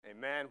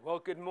Amen. Well,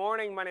 good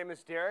morning. My name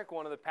is Derek,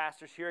 one of the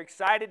pastors here.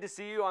 Excited to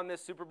see you on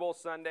this Super Bowl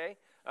Sunday.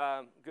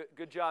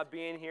 Good job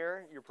being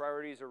here. Your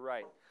priorities are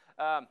right.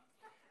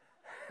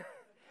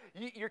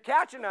 You're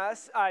catching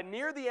us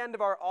near the end of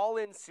our All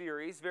In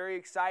series, very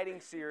exciting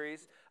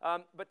series.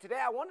 But today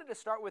I wanted to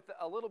start with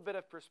a little bit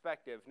of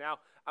perspective. Now,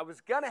 I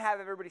was going to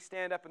have everybody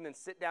stand up and then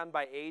sit down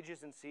by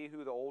ages and see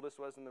who the oldest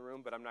was in the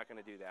room, but I'm not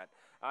going to do that.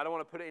 I don't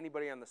want to put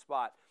anybody on the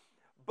spot.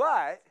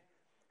 But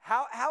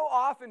how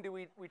often do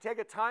we take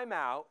a time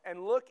out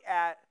and look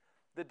at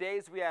the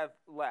days we have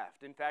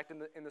left? In fact,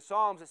 in the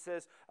Psalms it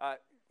says,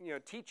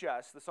 teach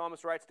us, the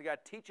psalmist writes to God,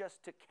 teach us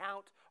to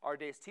count our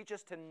days, teach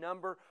us to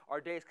number our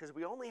days, because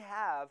we only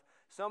have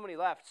so many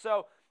left.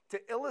 So to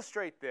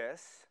illustrate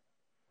this,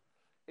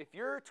 if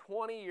you're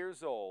 20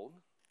 years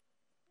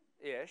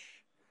old-ish,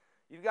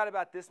 you've got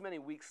about this many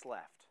weeks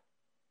left.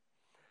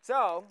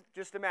 So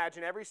just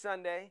imagine every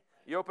Sunday,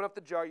 you open up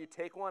the jar, you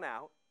take one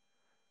out.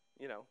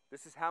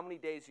 This is how many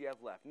days you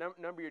have left.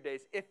 Number your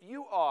days. If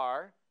you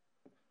are,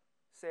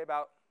 say,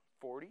 about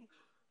 40,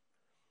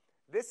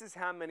 this is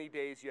how many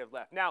days you have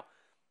left. Now,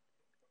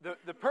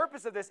 the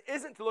purpose of this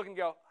isn't to look and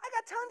go, I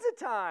got tons of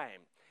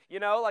time.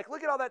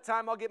 Look at all that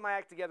time. I'll get my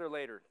act together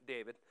later,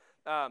 David.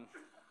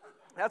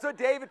 That's what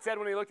David said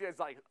when he looked at it. It's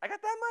like, I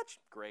got that much?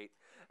 Great.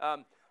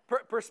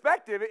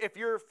 Perspective, if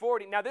you're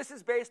 40, now this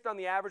is based on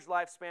the average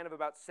lifespan of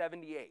about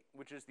 78,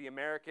 which is the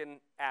American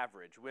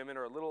average. Women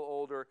are a little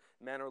older,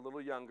 men are a little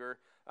younger.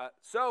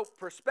 So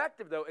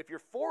perspective, though, if you're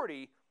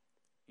 40,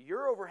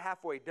 you're over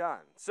halfway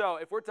done. So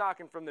if we're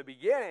talking from the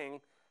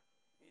beginning,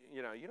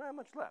 you don't have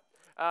much left.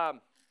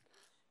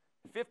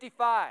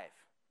 55.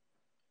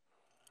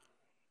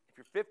 If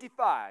you're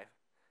 55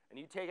 and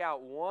you take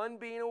out one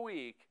bean a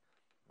week,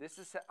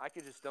 I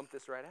could just dump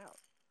this right out,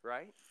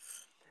 right?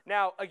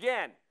 Now,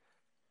 again,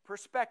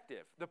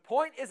 perspective. The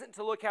point isn't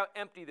to look how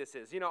empty this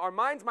is. Our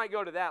minds might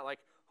go to that, like,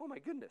 oh my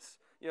goodness.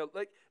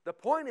 The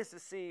point is to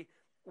see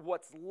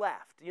what's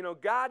left.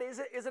 God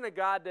isn't a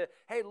God to,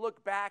 hey,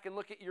 look back and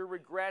look at your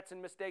regrets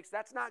and mistakes.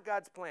 That's not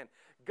God's plan.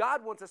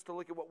 God wants us to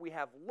look at what we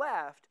have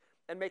left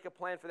and make a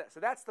plan for that. So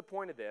that's the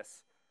point of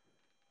this.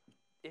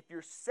 If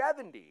you're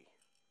 70,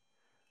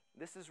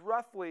 this is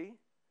roughly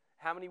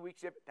how many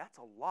weeks you have. That's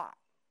a lot.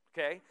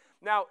 Okay?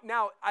 Now,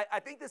 I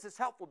think this is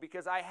helpful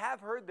because I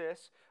have heard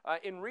this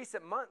in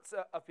recent months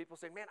of people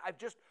saying, man, I've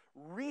just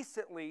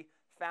recently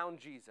found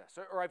Jesus,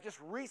 or I've just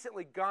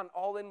recently gone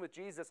all in with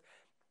Jesus.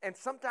 And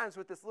sometimes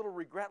with this little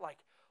regret, like,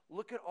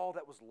 look at all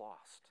that was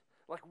lost.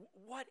 Like,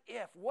 what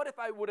if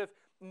I would have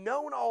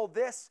known all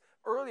this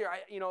earlier?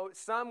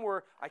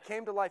 I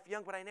came to life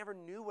young, but I never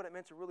knew what it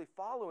meant to really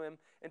follow him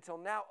until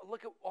now.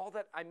 Look at all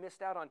that I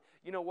missed out on.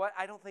 You know what?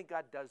 I don't think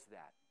God does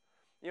that.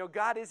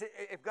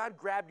 If God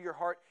grabbed your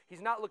heart,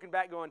 he's not looking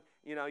back going,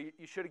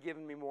 you should have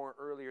given me more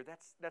earlier.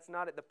 That's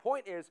not it. The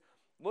point is,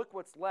 look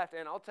what's left.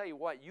 And I'll tell you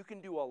what, you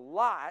can do a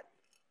lot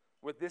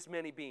with this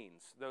many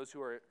beans, those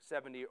who are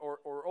 70 or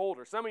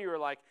older. Some of you are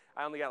like,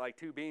 I only got like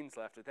 2 beans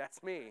left.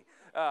 That's me.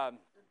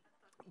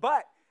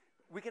 But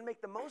we can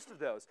make the most of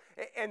those.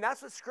 And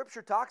that's what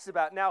Scripture talks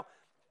about. Now,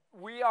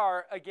 we're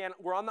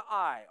on the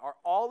our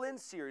All In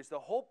series. The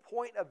whole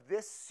point of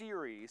this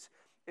series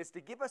is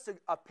to give us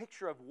a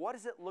picture of what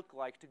does it look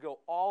like to go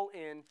all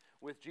in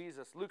with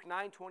Jesus. Luke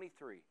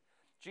 9:23.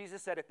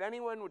 Jesus said, if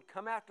anyone would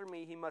come after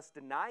me, he must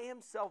deny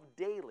himself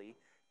daily,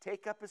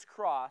 take up his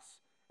cross,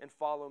 and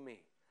follow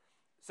me.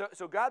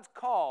 So God's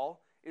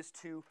call is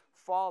to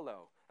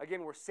follow.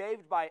 Again, we're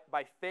saved by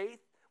faith.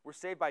 We're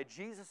saved by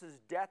Jesus'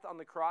 death on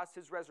the cross,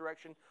 his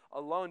resurrection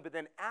alone. But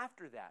then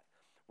after that,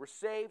 we're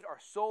saved. Our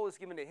soul is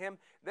given to him.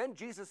 Then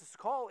Jesus'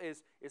 call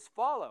is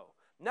follow.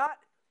 Not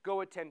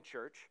go attend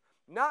church.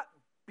 Not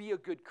be a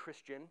good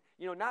Christian,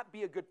 not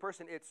be a good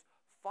person. It's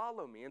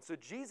follow me. And so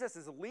Jesus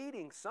is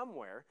leading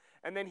somewhere,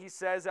 and then he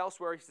says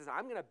elsewhere, he says,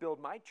 I'm going to build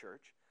my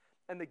church,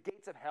 and the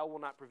gates of hell will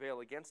not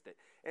prevail against it.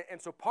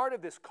 And so part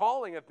of this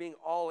calling of being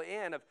all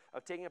in,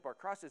 of taking up our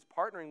cross, is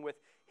partnering with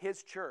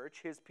his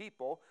church, his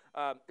people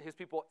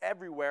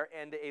everywhere,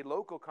 and a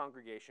local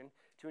congregation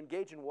to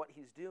engage in what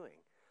he's doing.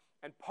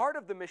 And part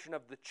of the mission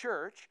of the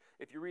church,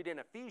 if you read in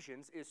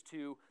Ephesians, is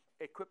to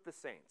equip the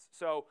saints.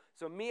 So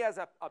me as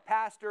a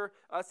pastor,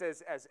 us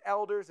as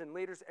elders and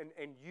leaders,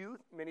 and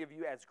youth, many of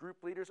you as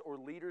group leaders or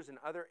leaders in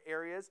other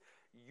areas,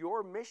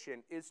 your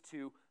mission is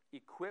to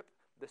equip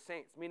the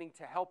saints, meaning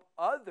to help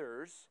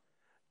others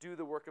do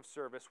the work of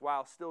service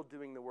while still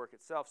doing the work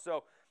itself.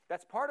 So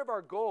that's part of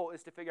our goal,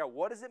 is to figure out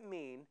what does it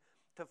mean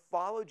to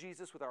follow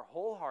Jesus with our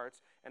whole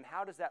hearts, and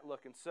how does that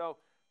look? And so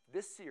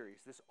this series,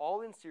 this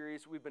all-in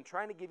series, we've been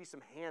trying to give you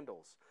some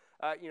handles,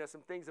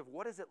 some things of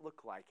what does it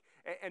look like,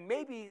 and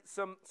maybe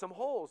some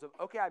holes of,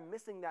 okay, I'm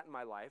missing that in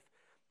my life.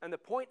 And the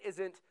point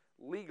isn't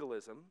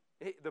legalism.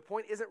 The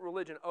point isn't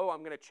religion. Oh, I'm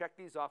going to check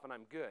these off and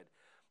I'm good.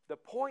 The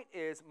point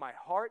is my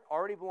heart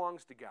already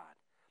belongs to God.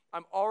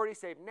 I'm already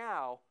saved.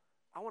 Now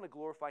I want to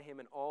glorify him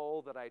in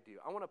all that I do.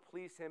 I want to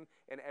please him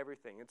in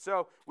everything. And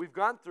so we've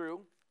gone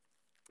through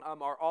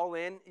our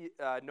all-in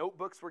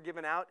notebooks were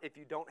given out. If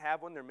you don't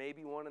have one, there may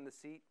be one in the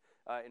seat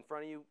in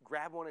front of you.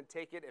 Grab one and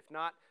take it. If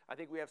not, I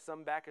think we have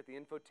some back at the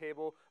info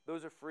table.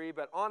 Those are free,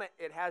 but on it,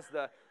 it has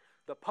the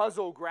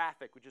puzzle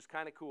graphic, which is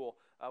kind of cool.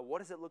 What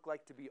does it look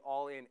like to be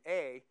all in?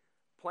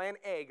 Plan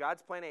A,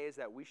 God's plan A is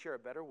that we share a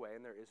better way,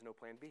 and there is no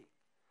plan B.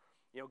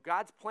 You know,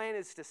 God's plan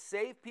is to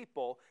save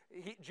people.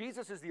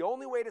 Jesus is the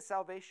only way to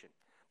salvation,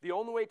 the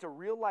only way to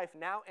real life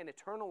now and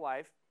eternal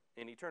life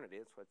in eternity.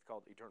 That's what's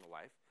called eternal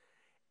life.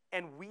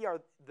 And we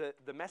are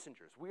the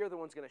messengers. We are the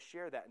ones going to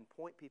share that and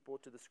point people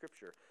to the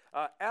Scripture.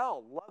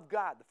 L, love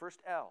God, the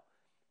first L.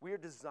 We are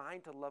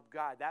designed to love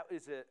God. That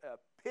is a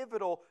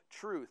pivotal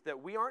truth,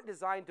 that we aren't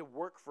designed to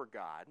work for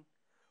God.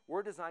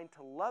 We're designed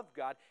to love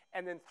God,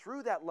 and then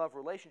through that love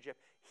relationship,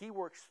 He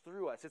works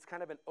through us. It's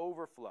kind of an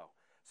overflow.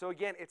 So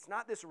again, it's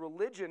not this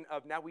religion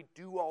of now we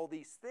do all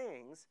these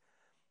things.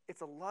 It's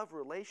a love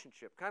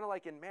relationship, kind of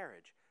like in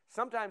marriage.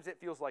 Sometimes it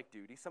feels like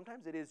duty.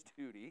 Sometimes it is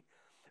duty.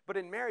 But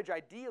in marriage,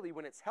 ideally,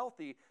 when it's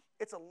healthy,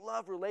 it's a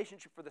love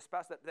relationship for the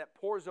spouse that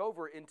pours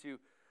over into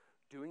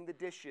doing the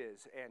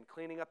dishes and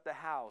cleaning up the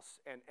house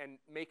and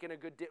making a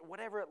good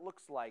whatever it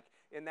looks like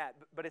in that.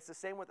 But it's the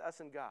same with us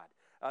and God,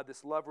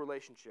 this love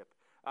relationship.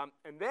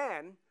 And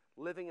then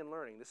living and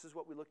learning. This is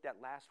what we looked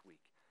at last week.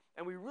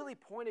 And we really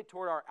pointed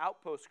toward our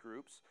outpost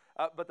groups.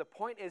 But the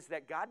point is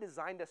that God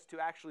designed us to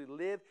actually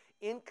live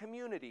in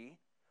community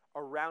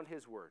around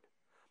His Word.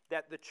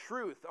 That the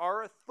truth,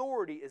 our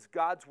authority is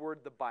God's Word,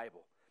 the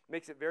Bible.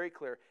 Makes it very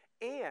clear.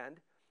 And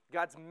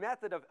God's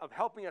method of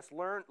helping us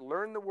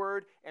learn the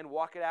Word and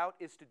walk it out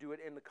is to do it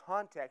in the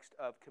context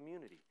of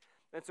community.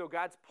 And so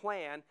God's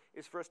plan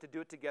is for us to do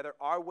it together.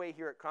 Our way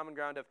here at Common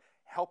Ground of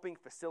helping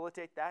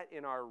facilitate that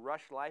in our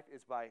rush life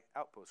is by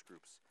outpost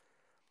groups.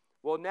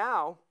 Well,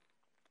 now,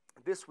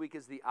 this week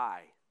is the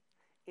I.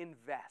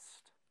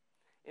 Invest.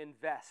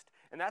 Invest.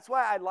 And that's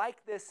why I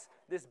like this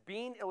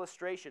bean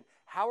illustration.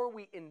 How are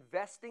we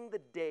investing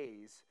the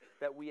days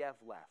that we have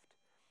left?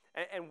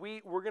 And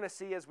we're going to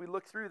see as we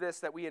look through this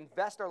that we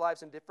invest our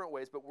lives in different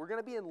ways, but we're going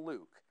to be in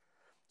Luke.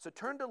 So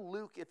turn to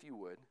Luke, if you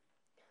would.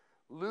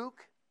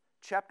 Luke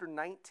chapter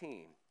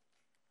 19.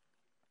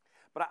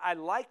 But I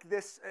like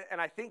this, and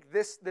I think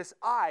this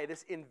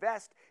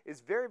invest,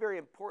 is very, very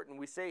important.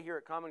 We say here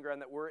at Common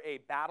Ground that we're a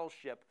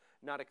battleship,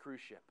 not a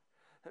cruise ship.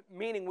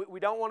 Meaning we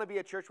don't want to be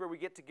a church where we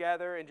get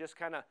together and just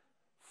kind of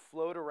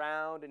float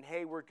around and,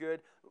 hey, we're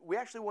good. We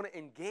actually want to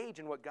engage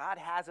in what God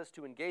has us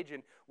to engage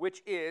in,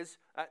 which is,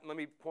 let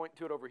me point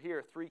to it over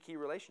here, 3 key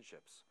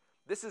relationships.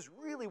 This is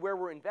really where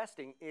we're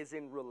investing, is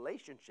in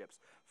relationships.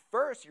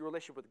 First, your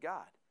relationship with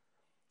God.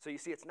 So you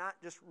see, it's not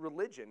just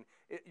religion.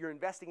 You're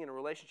investing in a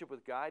relationship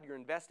with God. You're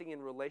investing in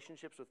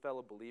relationships with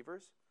fellow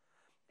believers.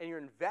 And you're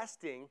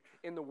investing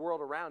in the world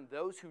around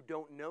those who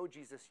don't know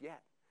Jesus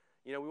yet.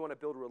 You know, we want to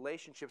build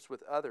relationships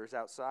with others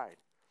outside.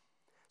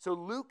 So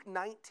Luke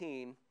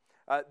 19,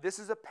 this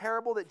is a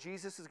parable that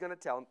Jesus is going to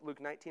tell, Luke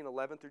 19,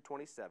 11 through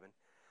 27,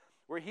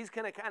 where he's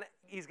going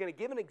to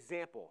give an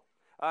example.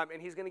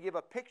 And he's going to give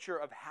a picture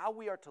of how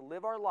we are to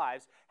live our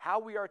lives, how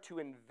we are to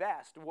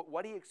invest,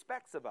 what he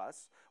expects of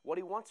us, what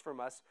he wants from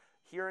us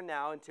here and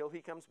now until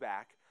he comes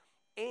back,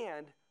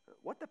 and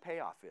what the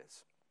payoff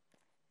is.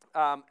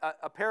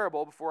 A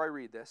parable, before I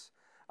read this,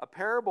 a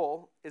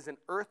parable is an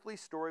earthly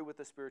story with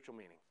a spiritual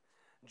meaning.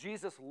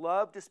 Jesus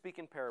loved to speak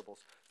in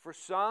parables. For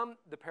some,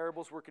 the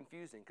parables were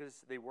confusing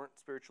because they weren't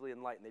spiritually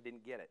enlightened. They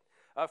didn't get it.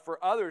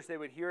 For others, they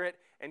would hear it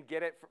and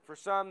get it. For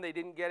some, they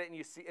didn't get it. And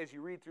you see, as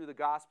you read through the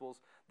Gospels,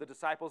 the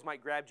disciples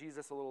might grab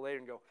Jesus a little later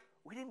and go,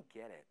 we didn't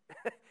get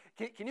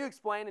it. Can you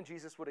explain? And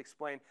Jesus would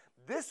explain.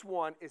 This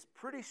one is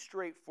pretty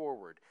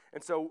straightforward.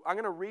 And so I'm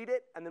going to read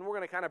it, and then we're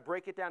going to kind of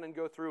break it down and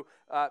go through.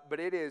 But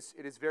it is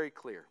very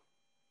clear.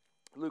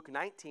 Luke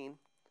 19,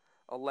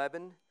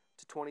 11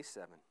 to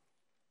 27.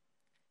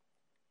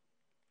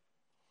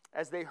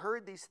 As they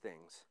heard these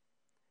things,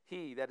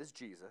 he, that is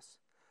Jesus,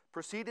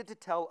 proceeded to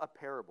tell a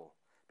parable,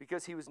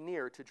 because he was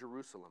near to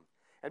Jerusalem,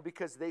 and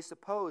because they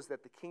supposed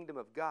that the kingdom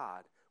of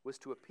God was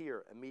to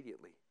appear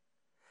immediately.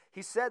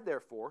 He said,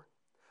 therefore,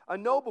 a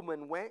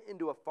nobleman went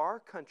into a far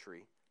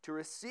country to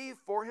receive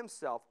for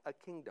himself a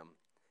kingdom,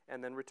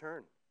 and then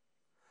return.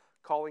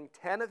 Calling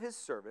 10 of his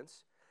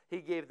servants, he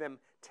gave them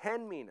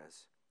 10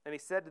 minas, and he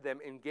said to them,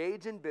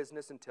 engage in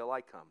business until I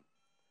come.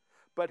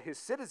 But his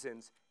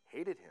citizens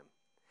hated him,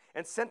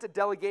 and sent a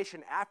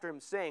delegation after him,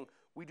 saying,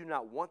 we do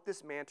not want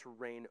this man to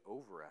reign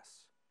over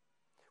us.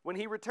 When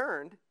he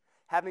returned,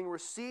 having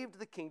received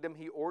the kingdom,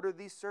 he ordered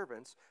these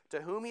servants,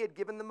 to whom he had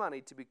given the money,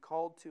 to be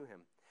called to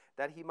him,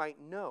 that he might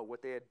know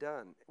what they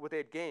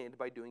had gained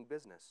by doing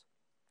business.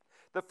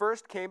 The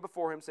first came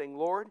before him, saying,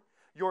 Lord,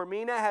 your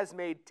mina has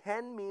made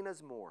 10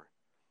 minas more.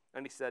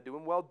 And he said to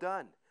him, well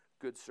done,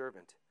 good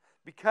servant.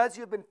 Because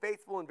you have been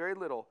faithful in very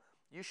little,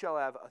 you shall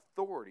have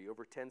authority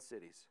over 10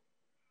 cities.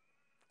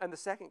 And the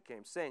second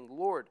came, saying,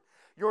 Lord,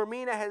 your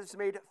mina has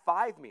made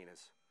 5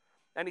 minas.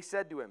 And he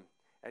said to him,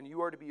 and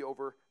you are to be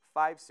over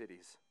 5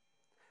 cities.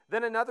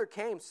 Then another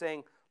came,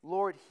 saying,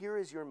 Lord, here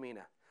is your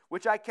mina,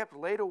 which I kept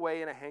laid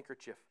away in a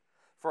handkerchief.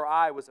 For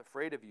I was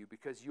afraid of you,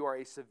 because you are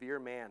a severe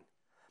man.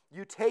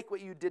 You take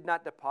what you did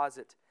not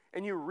deposit,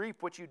 and you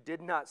reap what you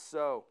did not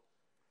sow.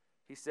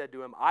 He said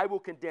to him, I will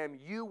condemn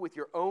you with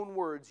your own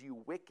words,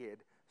 you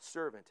wicked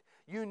servant.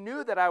 You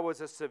knew that I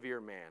was a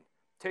severe man,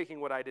 taking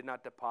what I did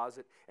not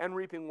deposit and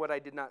reaping what I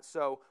did not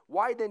sow.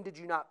 Why then did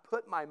you not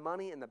put my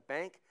money in the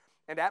bank?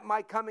 And at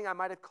my coming I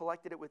might have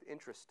collected it with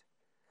interest.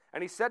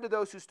 And he said to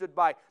those who stood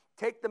by,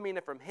 take the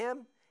mina from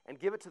him and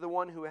give it to the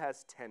one who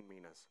has 10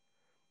 minas.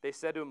 They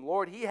said to him,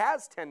 Lord, he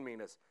has 10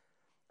 minas.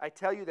 I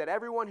tell you that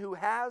everyone who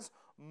has,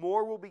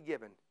 more will be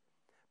given.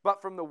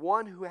 But from the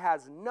one who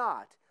has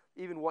not,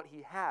 even what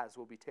he has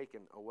will be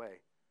taken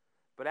away.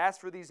 But as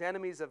for these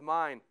enemies of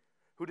mine,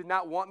 who did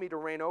not want me to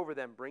reign over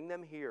them, bring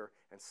them here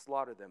and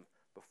slaughter them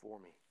before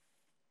me.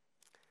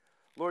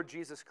 Lord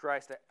Jesus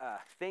Christ,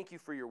 thank you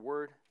for your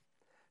word.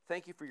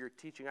 Thank you for your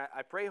teaching.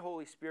 I pray,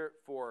 Holy Spirit,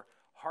 for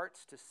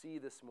hearts to see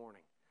this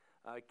morning.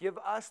 Give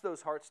us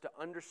those hearts to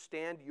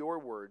understand your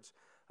words,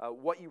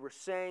 what you were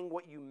saying,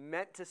 what you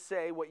meant to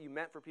say, what you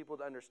meant for people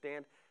to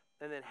understand,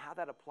 and then how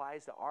that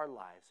applies to our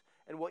lives,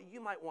 and what you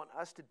might want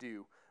us to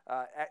do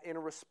in a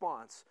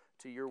response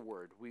to your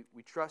word.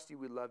 We trust you.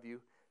 We love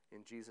you.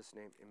 In Jesus'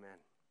 name, amen.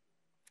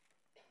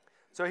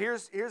 So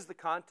here's the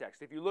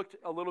context. If you looked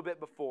a little bit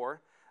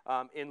before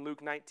in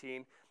Luke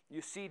 19,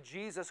 you see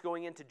Jesus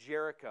going into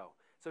Jericho.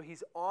 So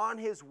he's on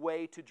his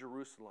way to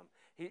Jerusalem.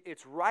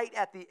 It's right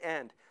at the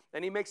end.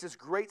 And he makes this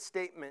great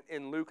statement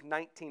in Luke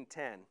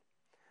 19:10,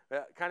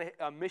 kind of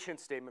a mission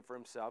statement for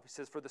himself. He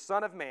says, for the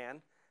Son of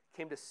Man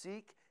came to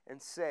seek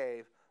and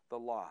save the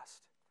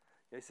lost.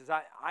 And he says,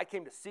 I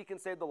came to seek and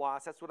save the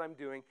lost. That's what I'm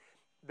doing.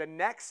 The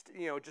next,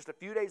 just a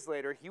few days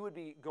later, he would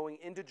be going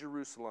into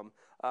Jerusalem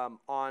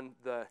on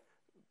the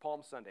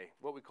Palm Sunday,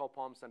 what we call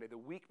Palm Sunday, the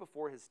week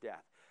before his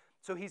death.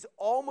 So he's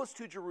almost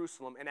to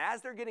Jerusalem, and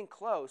as they're getting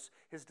close,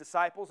 his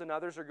disciples and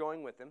others are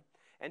going with him.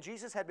 And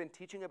Jesus had been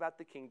teaching about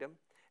the kingdom,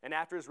 and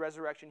after his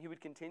resurrection, he would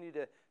continue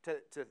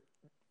to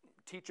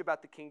teach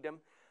about the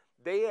kingdom.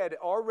 They had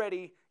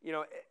already,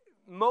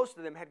 most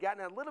of them had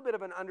gotten a little bit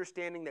of an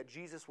understanding that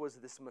Jesus was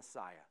this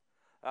Messiah.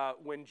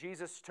 When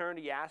Jesus turned,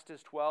 he asked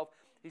his 12,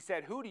 he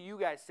said, who do you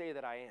guys say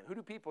that I am? Who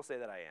do people say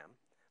that I am?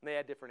 And they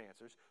had different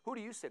answers. Who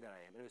do you say that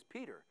I am? And it was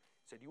Peter.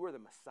 He said, you are the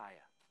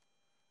Messiah.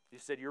 You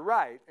said, you're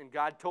right, and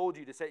God told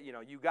you to say,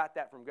 you got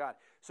that from God.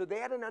 So they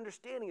had an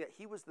understanding that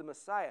he was the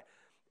Messiah.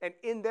 And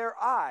in their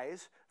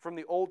eyes, from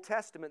the Old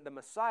Testament, the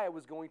Messiah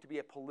was going to be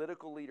a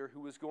political leader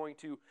who was going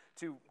to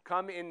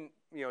come in,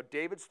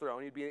 David's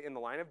throne. He'd be in the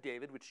line of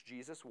David, which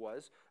Jesus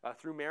was,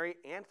 through Mary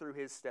and through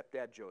his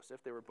stepdad Joseph.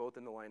 They were both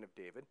in the line of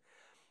David.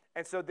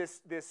 And so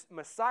this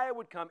Messiah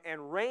would come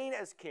and reign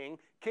as king,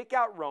 kick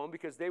out Rome,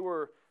 because they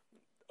were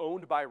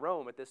owned by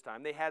Rome at this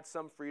time. They had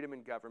some freedom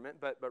in government,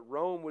 but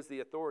Rome was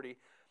the authority.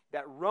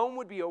 That Rome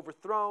would be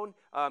overthrown.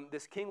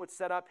 This king would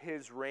set up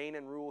his reign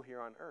and rule here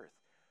on earth.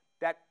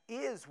 That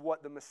is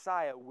what the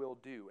Messiah will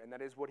do, and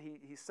that is what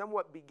he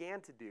somewhat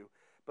began to do.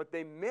 But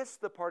they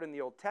missed the part in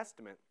the Old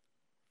Testament.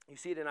 You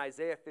see it in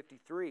Isaiah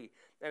 53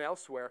 and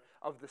elsewhere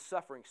of the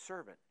suffering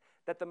servant.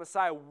 That the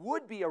Messiah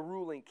would be a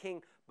ruling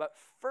king, but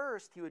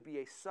first he would be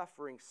a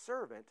suffering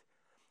servant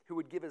who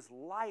would give his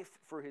life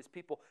for his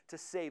people to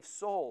save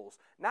souls.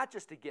 Not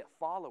just to get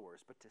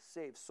followers, but to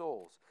save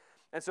souls.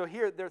 And so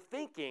here they're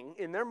thinking,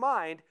 in their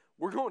mind,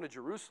 we're going to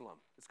Jerusalem.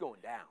 It's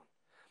going down.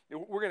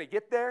 We're going to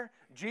get there.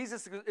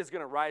 Jesus is going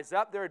to rise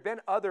up. There had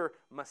been other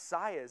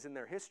messiahs in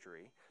their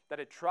history that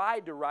had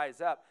tried to rise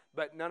up,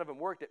 but none of them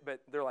worked. But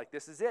they're like,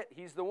 this is it.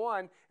 He's the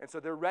one. And so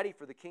they're ready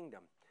for the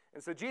kingdom.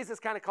 And so Jesus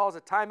kind of calls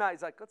a timeout.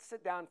 He's like, let's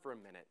sit down for a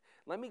minute.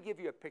 Let me give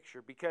you a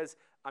picture, because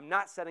I'm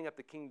not setting up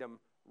the kingdom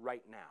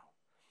right now.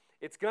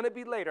 It's going to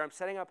be later. I'm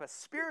setting up a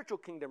spiritual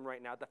kingdom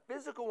right now. The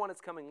physical one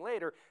is coming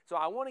later. So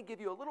I want to give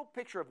you a little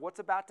picture of what's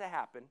about to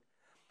happen,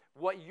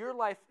 what your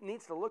life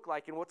needs to look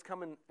like, and what's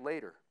coming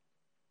later.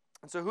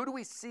 And so who do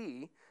we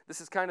see? This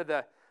is kind of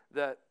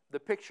the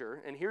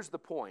picture, and here's the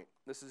point.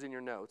 This is in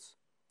your notes.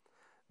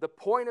 The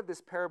point of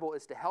this parable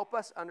is to help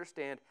us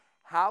understand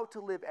how to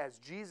live as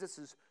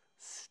Jesus'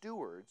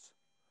 stewards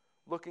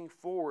looking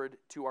forward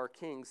to our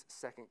King's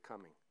second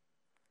coming.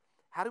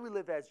 How do we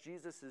live as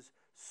Jesus'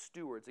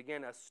 stewards?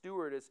 Again, a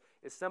steward is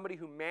somebody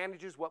who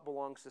manages what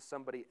belongs to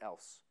somebody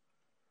else.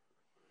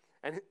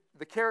 And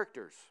the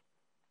characters.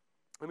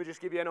 Let me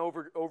just give you an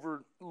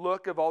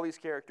overlook of all these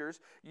characters.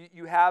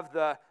 You have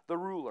the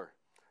ruler,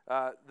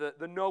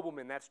 the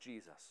nobleman, that's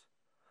Jesus.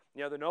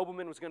 The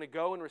nobleman was going to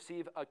go and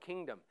receive a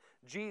kingdom.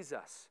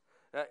 Jesus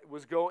he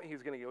was going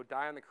to go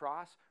die on the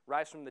cross,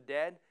 rise from the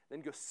dead,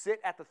 then go sit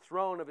at the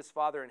throne of his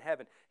Father in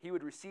heaven. He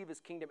would receive his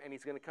kingdom, and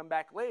he's going to come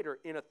back later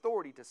in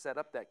authority to set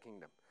up that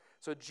kingdom.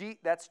 So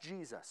that's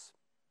Jesus.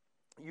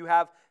 You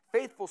have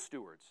faithful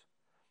stewards.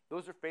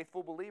 Those are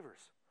faithful believers.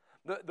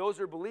 Those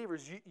are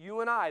believers.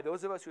 You and I,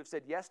 those of us who have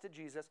said yes to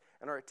Jesus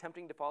and are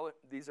attempting to follow,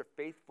 these are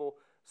faithful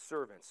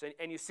servants.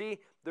 And you see,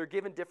 they're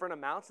given different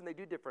amounts, and they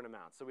do different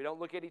amounts. So we don't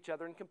look at each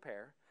other and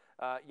compare.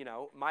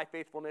 My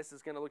faithfulness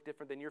is going to look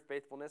different than your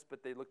faithfulness,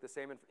 but they look the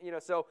same.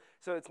 So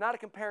it's not a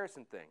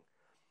comparison thing,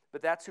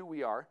 but that's who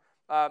we are.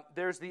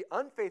 There's the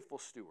unfaithful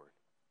steward.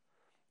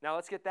 Now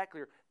let's get that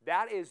clear.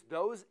 That is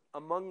those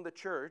among the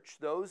church,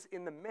 those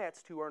in the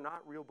midst who are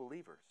not real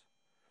believers.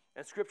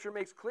 And Scripture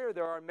makes clear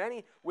there are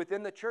many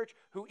within the church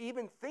who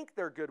even think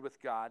they're good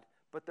with God,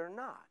 but they're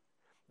not.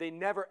 They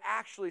never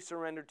actually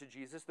surrendered to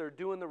Jesus. They're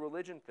doing the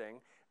religion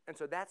thing. And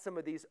so that's some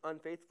of these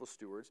unfaithful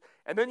stewards.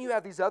 And then you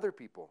have these other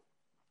people.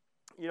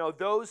 You know,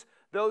 those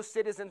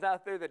citizens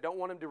out there that don't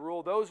want him to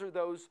rule, those are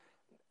those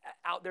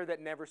out there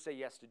that never say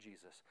yes to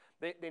Jesus.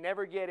 They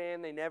never get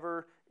in. They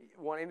never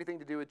want anything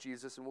to do with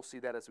Jesus, and we'll see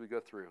that as we go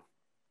through.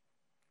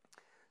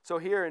 So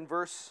here in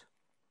verse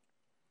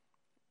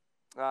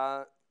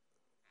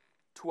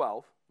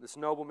 12, this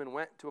nobleman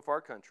went to a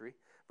far country.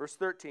 Verse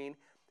 13,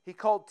 he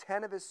called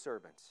 10 of his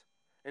servants,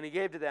 and he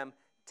gave to them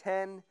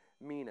 10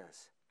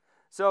 minas.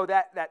 So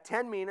that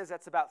 10 minas,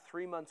 that's about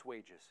 3 months'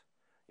 wages.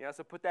 You know,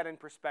 so put that in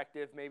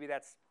perspective. Maybe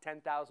that's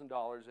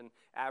 $10,000 in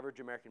average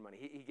American money.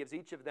 He gives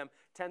each of them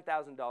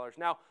 $10,000.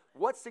 Now,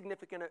 what's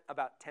significant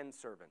about 10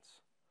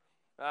 servants?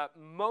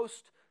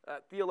 Most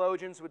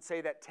theologians would say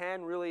that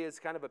 10 really is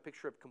kind of a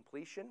picture of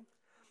completion,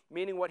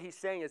 meaning what he's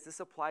saying is this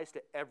applies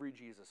to every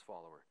Jesus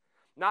follower.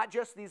 Not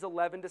just these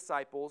 11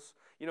 disciples,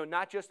 you know,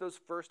 not just those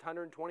first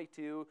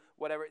 122,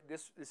 whatever.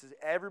 This is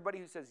everybody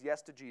who says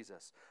yes to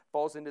Jesus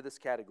falls into this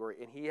category.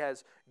 And he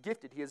has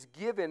gifted, he has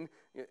given,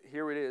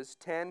 here it is,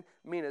 10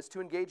 minas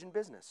to engage in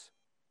business.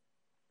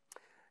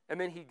 And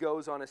then he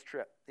goes on his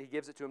trip. He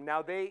gives it to him.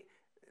 Now they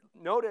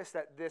notice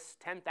that this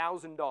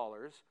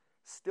 $10,000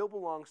 still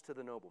belongs to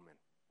the nobleman.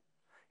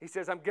 He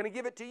says, I'm going to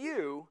give it to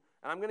you,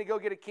 and I'm going to go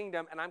get a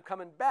kingdom, and I'm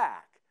coming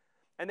back.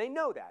 And they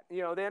know that.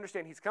 You know, they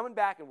understand he's coming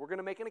back, and we're going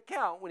to make an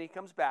account when he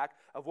comes back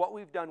of what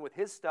we've done with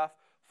his stuff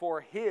for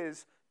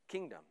his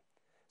kingdom.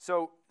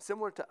 So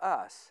similar to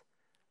us,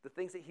 the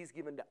things that he's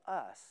given to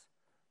us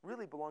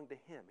really belong to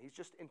him. He's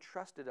just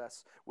entrusted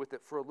us with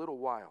it for a little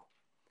while.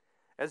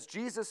 As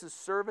Jesus'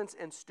 servants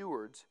and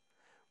stewards,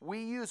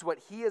 we use what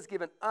he has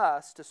given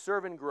us to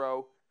serve and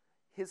grow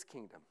his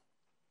kingdom.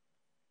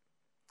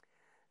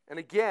 And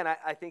again,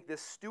 I think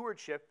this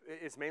stewardship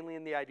is mainly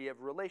in the idea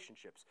of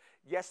relationships.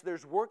 Yes,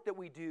 there's work that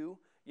we do.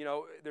 You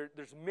know,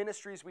 there's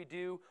ministries we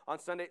do. On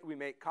Sunday, we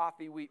make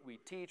coffee, we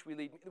teach, we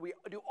lead. We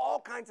do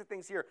all kinds of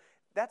things here.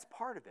 That's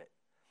part of it.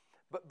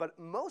 But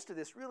most of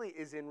this really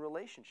is in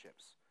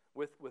relationships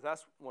with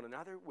us, one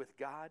another, with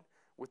God,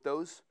 with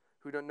those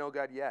who don't know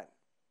God yet.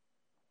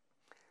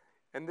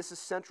 And this is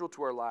central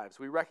to our lives.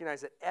 We recognize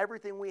that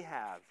everything we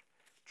have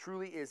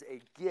truly is a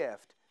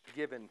gift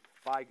given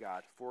by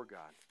God for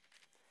God.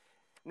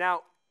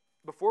 Now,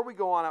 before we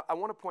go on, I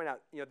want to point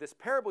out, you know, this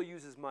parable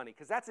uses money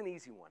because that's an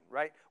easy one,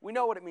 right? We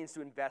know what it means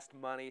to invest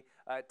money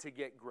to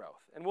get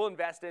growth. And we'll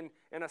invest in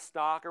a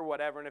stock or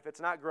whatever, and if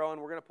it's not growing,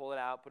 we're going to pull it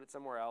out, put it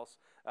somewhere else.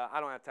 I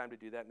don't have time to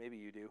do that. Maybe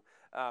you do.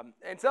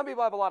 And some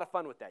people have a lot of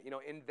fun with that, you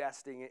know,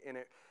 investing in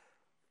it.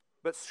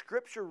 But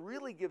Scripture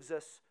really gives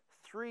us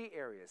 3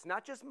 areas,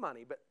 not just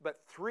money, but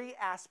 3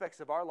 aspects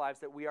of our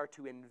lives that we are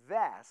to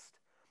invest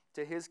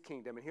to his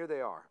kingdom. And here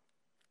they are.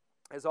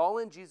 As all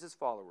in Jesus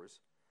followers,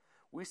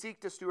 we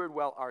seek to steward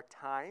well our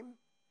time,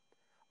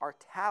 our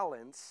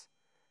talents,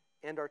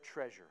 and our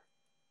treasure.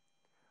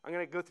 I'm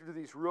going to go through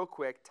these real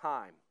quick.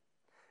 Time.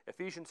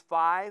 Ephesians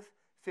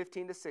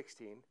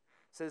 5:15-16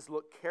 says,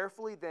 look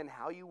carefully then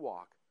how you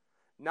walk,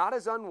 not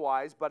as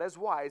unwise, but as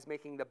wise,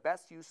 making the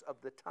best use of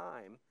the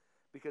time,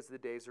 because the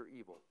days are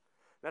evil.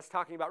 That's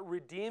talking about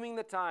redeeming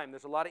the time.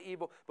 There's a lot of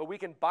evil, but we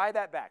can buy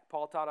that back.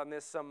 Paul taught on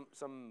this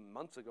some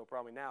months ago,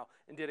 probably now,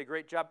 and did a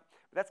great job.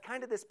 But that's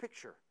kind of this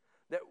picture.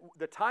 That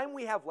the time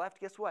we have left,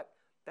 guess what?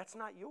 That's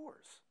not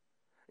yours.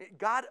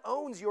 God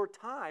owns your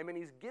time, and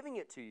he's giving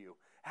it to you.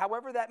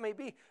 However that may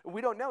be.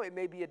 We don't know. It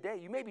may be a day.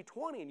 You may be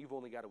 20, and you've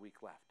only got a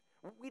week left.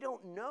 We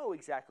don't know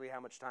exactly how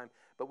much time,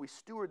 but we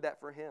steward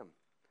that for him.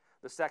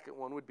 The second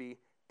one would be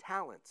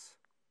talents.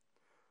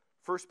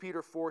 1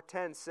 Peter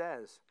 4:10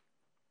 says,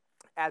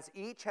 as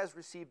each has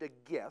received a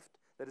gift,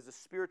 that is a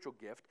spiritual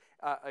gift,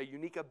 a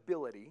unique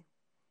ability,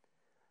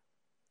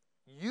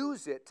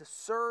 use it to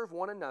serve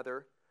one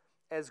another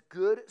as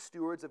good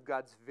stewards of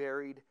God's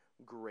varied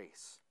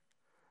grace.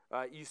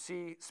 You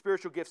see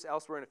spiritual gifts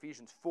elsewhere in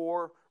Ephesians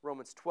 4,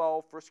 Romans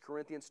 12, 1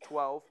 Corinthians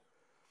 12.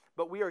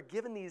 But we are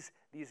given these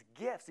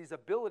gifts, these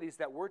abilities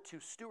that we're to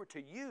steward,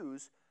 to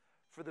use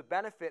for the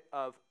benefit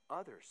of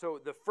others. So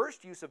the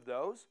first use of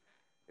those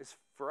is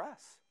for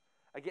us.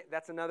 Again,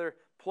 that's another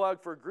plug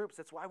for groups.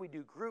 That's why we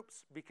do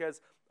groups, because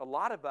a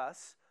lot of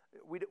us,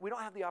 we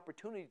don't have the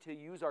opportunity to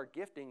use our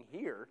gifting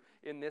here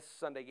in this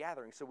Sunday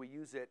gathering, so we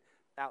use it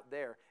out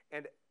there.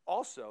 And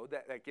also,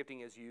 that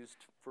gifting is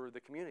used for the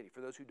community.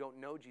 For those who don't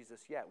know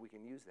Jesus yet, we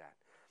can use that.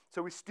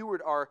 So we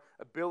steward our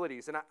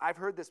abilities. And I've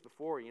heard this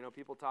before. You know,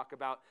 people talk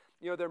about,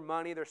 you know, their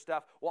money, their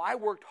stuff. Well, I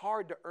worked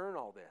hard to earn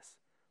all this.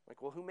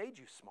 Like, well, who made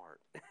you smart?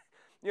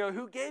 You know,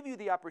 who gave you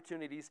the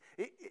opportunities?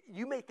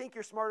 You may think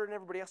you're smarter than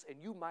everybody else, and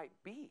you might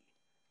be.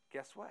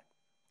 Guess what?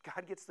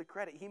 God gets the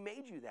credit. He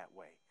made you that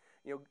way.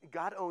 You know,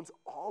 God owns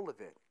all of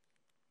it.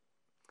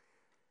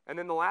 And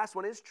then the last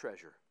one is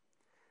treasure.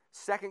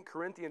 2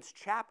 Corinthians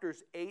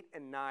chapters 8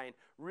 and 9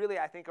 really,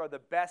 I think, are the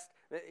best.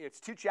 It's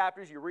 2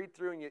 chapters. You read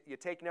through and you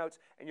take notes,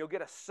 and you'll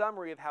get a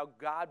summary of how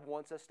God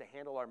wants us to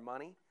handle our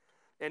money.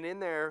 And in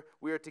there,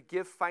 we are to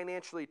give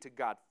financially to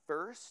God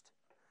first.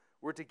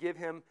 We're to give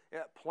him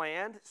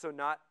planned, so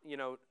not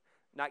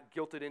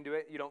guilted into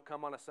it. You don't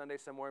come on a Sunday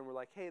somewhere and we're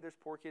like, hey, there's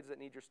poor kids that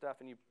need your stuff,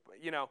 and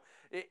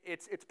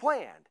it's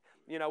planned.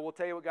 We'll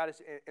tell you what God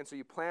is, and so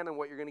you plan on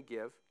what you're going to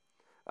give.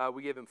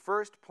 We give him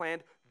first,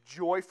 planned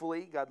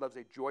joyfully. God loves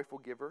a joyful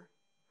giver.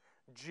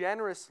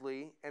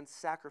 Generously and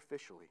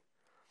sacrificially.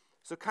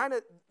 So kind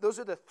of those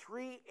are the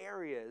 3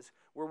 areas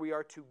where we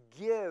are to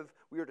give,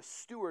 we are to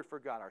steward for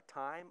God our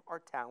time, our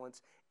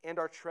talents, and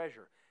our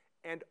treasure.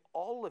 And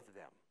all of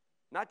them,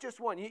 not just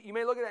one. You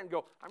may look at that and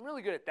go, I'm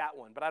really good at that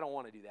one, but I don't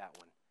want to do that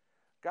one.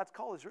 God's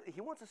call is, he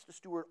wants us to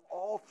steward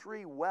all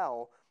 3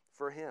 well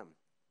for him.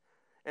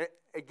 And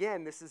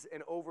again, this is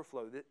an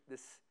overflow.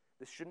 This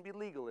shouldn't be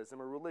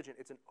legalism or religion.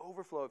 It's an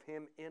overflow of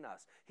him in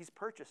us. He's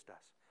purchased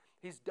us.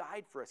 He's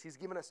died for us. He's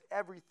given us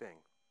everything.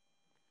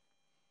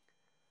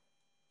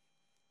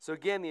 So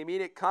again, the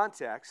immediate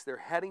context, they're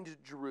heading to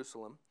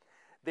Jerusalem.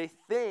 They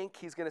think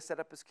he's going to set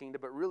up his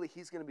kingdom, but really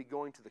he's going to be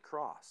going to the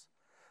cross.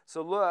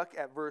 So look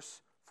at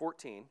verse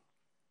 14.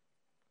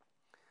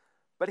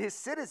 But his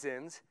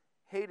citizens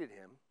hated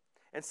him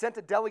and sent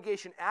a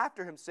delegation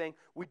after him saying,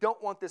 we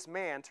don't want this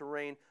man to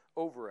reign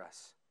over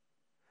us.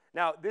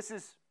 Now, this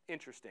is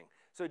interesting.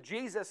 So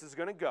Jesus is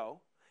going to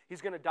go. He's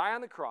going to die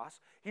on the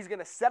cross. He's going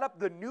to set up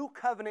the new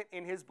covenant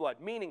in his blood,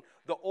 meaning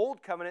the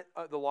old covenant,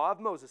 the law of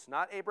Moses,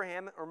 not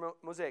Abraham or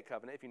Mosaic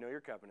covenant, if you know your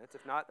covenants.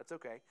 If not, that's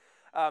okay.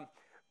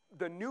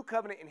 The new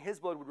covenant in his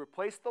blood would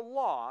replace the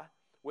law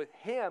with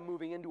him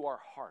moving into our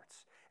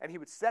hearts. And he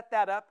would set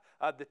that up.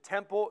 The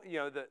temple,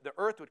 the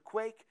earth would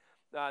quake.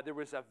 There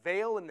was a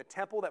veil in the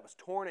temple that was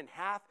torn in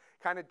half,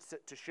 kind of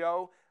to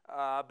show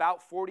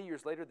about 40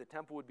 years later the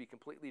temple would be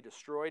completely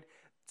destroyed.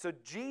 So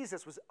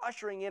Jesus was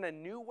ushering in a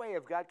new way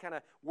of God kind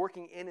of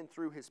working in and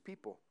through his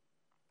people.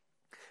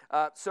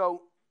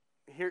 So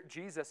here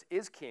Jesus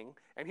is king,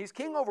 and he's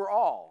king over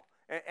all.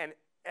 And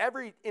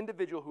every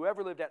individual who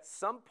ever lived at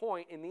some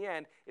point in the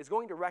end is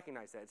going to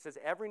recognize that. It says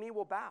every knee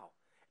will bow.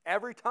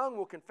 Every tongue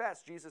will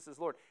confess Jesus is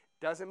Lord.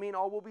 Doesn't mean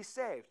all will be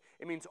saved.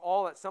 It means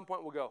all at some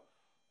point will go,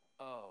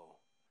 oh.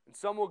 And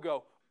some will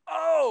go,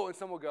 oh. And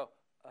some will go,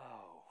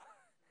 oh.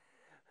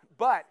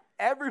 But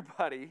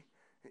everybody,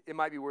 it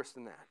might be worse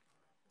than that.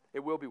 It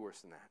will be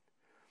worse than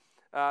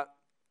that.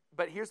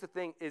 But here's the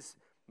thing is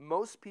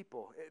most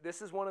people,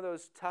 this is one of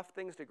those tough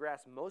things to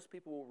grasp, most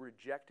people will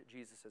reject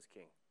Jesus as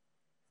king.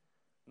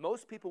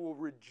 Most people will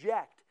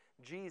reject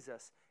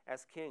Jesus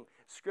as king.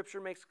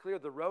 Scripture makes clear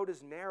the road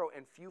is narrow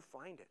and few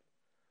find it.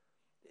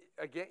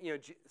 Again,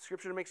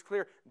 Scripture makes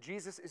clear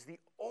Jesus is the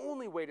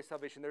only way to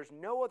salvation. There's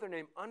no other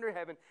name under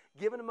heaven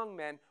given among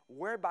men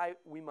whereby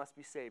we must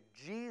be saved.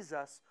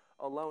 Jesus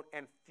alone,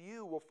 and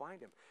few will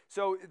find him.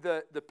 So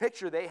the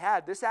picture they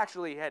had, this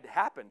actually had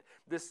happened.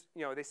 This,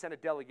 they sent a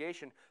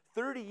delegation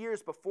 30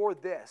 years before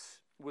this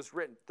was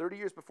written. 30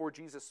 years before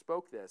Jesus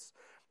spoke this,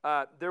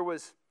 there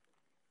was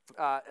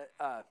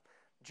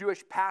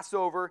Jewish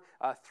Passover.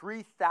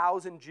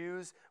 3,000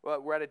 Jews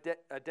were at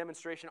a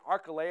demonstration.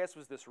 Archelaus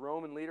was this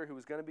Roman leader who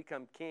was going to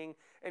become king.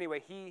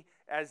 Anyway, he,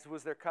 as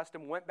was their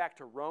custom, went back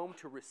to Rome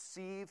to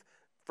receive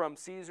from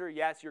Caesar,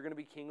 yes, you're going to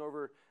be king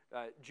over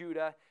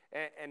Judah.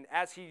 And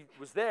as he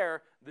was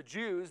there, the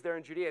Jews there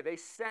in Judea, they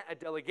sent a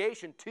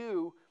delegation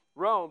to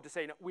Rome to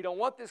say, no, we don't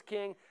want this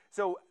king.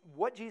 So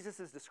what Jesus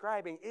is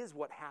describing is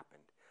what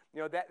happened.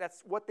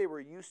 That's what they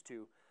were used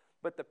to.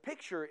 But the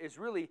picture is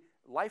really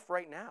life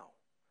right now.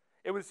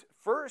 It was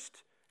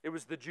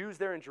the Jews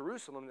there in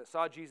Jerusalem that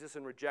saw Jesus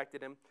and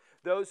rejected him.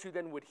 Those who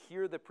then would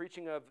hear the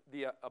preaching of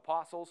the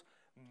apostles,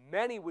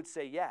 many would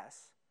say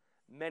yes.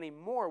 Many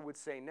more would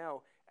say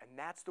no. And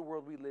that's the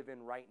world we live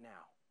in right now.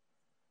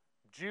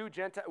 Jew,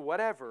 Gentile,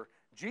 whatever,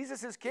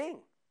 Jesus is king.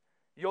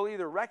 You'll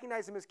either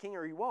recognize him as king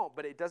or you won't,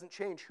 but it doesn't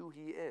change who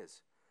he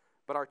is.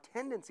 But our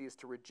tendency is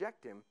to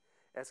reject him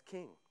as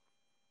king.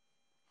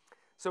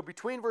 So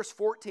between verse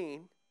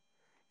 14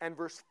 and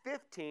verse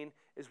 15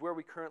 is where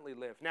we currently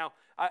live. Now,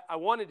 I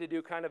wanted to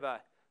do kind of a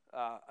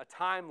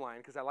timeline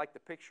because I like the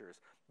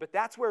pictures, but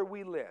that's where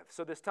we live.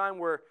 So this time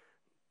where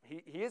he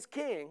is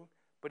king,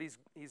 but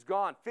he's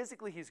gone.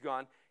 Physically, he's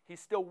gone. He's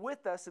still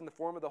with us in the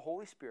form of the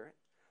Holy Spirit.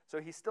 So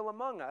he's still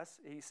among us.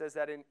 He says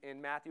that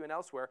in Matthew and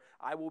elsewhere,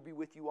 I will be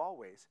with you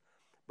always.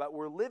 But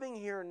we're living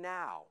here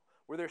now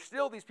where there's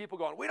still these people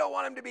going, we don't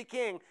want him to be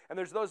king. And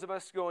there's those of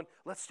us going,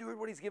 let's steward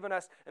what he's given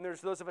us. And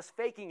there's those of us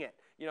faking it.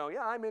 Yeah,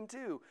 I'm in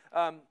too.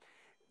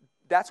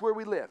 That's where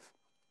we live.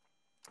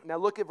 Now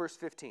look at verse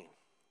 15.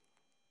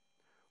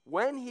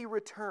 When he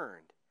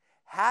returned,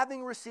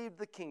 having received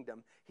the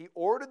kingdom, he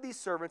ordered these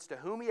servants to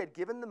whom he had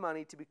given the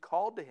money to be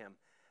called to him,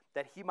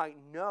 that he might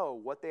know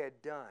what they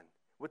had done,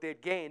 what they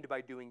had gained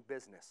by doing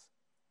business.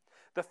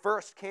 The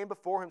first came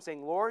before him,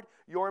 saying, Lord,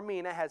 your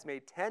mina has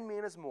made 10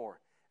 minas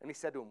more. And he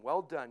said to him,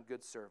 well done,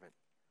 good servant.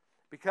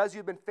 Because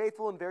you've been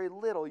faithful in very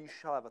little, you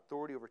shall have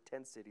authority over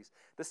 10 cities.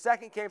 The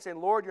second came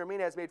saying, Lord, your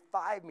mina has made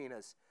 5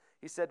 minas.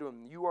 He said to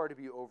him, you are to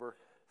be over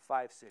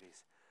 5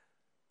 cities.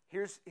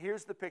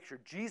 Here's the picture.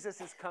 Jesus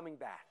is coming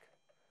back.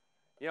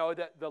 You know,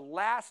 the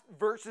last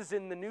verses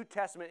in the New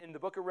Testament, in the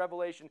book of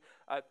Revelation,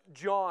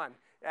 John,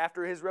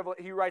 after his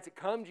revelation, he writes,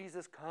 come,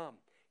 Jesus, come.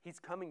 He's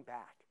coming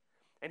back.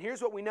 And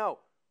here's what we know.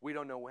 We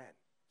don't know when.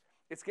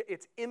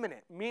 It's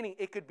imminent, meaning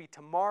it could be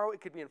tomorrow,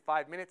 it could be in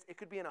 5 minutes, it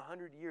could be in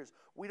 100 years.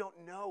 We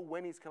don't know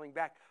when he's coming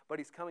back, but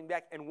he's coming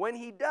back. And when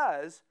he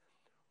does,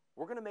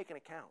 we're going to make an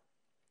account.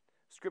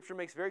 Scripture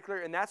makes very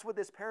clear, and that's what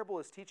this parable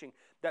is teaching,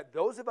 that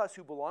those of us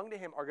who belong to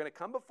him are going to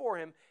come before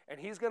him, and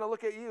he's going to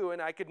look at you,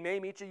 and I could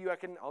name each of you.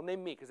 I'll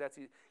name me, because that's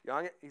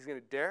young. He's going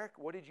to, Derek,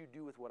 what did you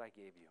do with what I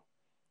gave you?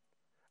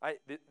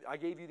 I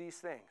gave you these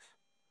things.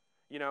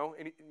 You know,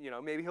 and, you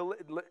know, maybe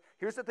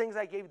here's the things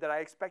I gave you that I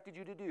expected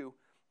you to do.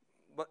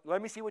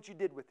 Let me see what you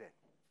did with it.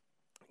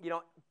 You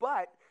know,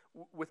 but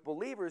with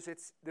believers,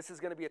 this is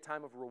going to be a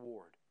time of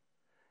reward.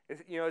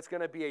 It's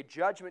going to be a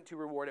judgment to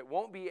reward. It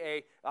won't be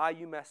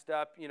you messed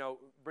up,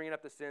 bringing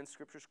up the sin.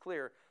 Scripture's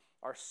clear.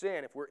 Our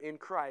sin, if we're in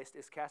Christ,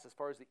 is cast as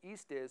far as the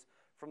east is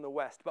from the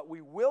west. But we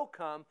will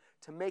come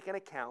to make an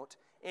account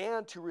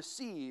and to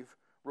receive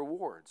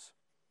rewards.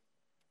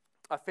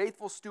 A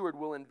faithful steward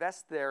will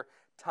invest their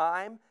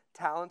time,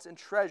 talents, and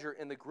treasure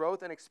in the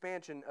growth and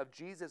expansion of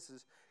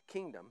Jesus'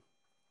 kingdom.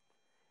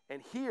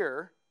 And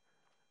here,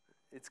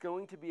 it's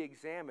going to be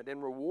examined,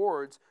 and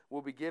rewards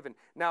will be given.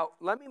 Now,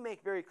 let me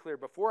make very clear,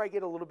 before I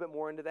get a little bit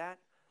more into that,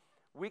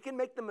 we can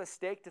make the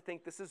mistake to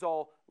think this is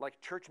all like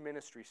church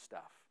ministry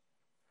stuff.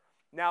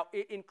 Now,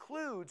 it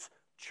includes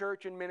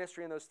church and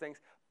ministry and those things,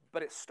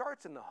 but it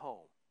starts in the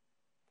home.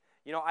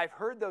 I've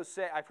heard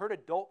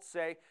adults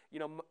say,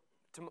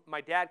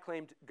 my dad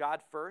claimed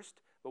God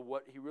first, but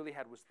what he really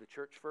had was the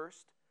church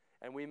first.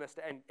 And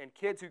and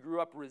kids who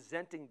grew up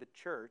resenting the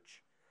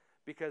church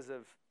because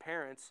of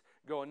parents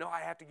going, no, I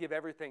have to give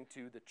everything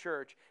to the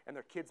church, and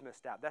their kids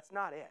missed out. That's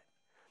not it.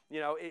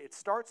 It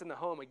starts in the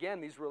home.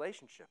 Again, these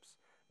relationships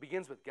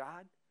begins with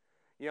God.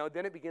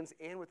 Then it begins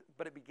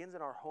but it begins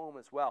in our home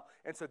as well.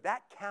 And so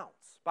that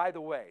counts, by the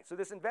way. So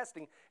this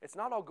investing, it's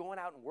not all going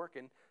out and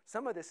working.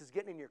 Some of this is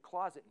getting in your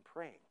closet and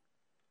praying.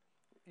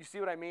 You see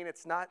what I mean?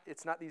 It's not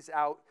these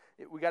out.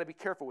 We got to be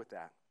careful with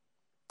that.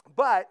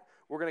 But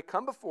we're going to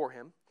come before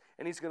him,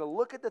 and he's going to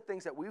look at the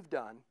things that we've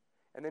done,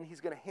 and then he's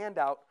going to hand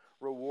out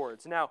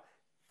rewards. Now,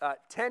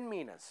 10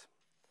 minas.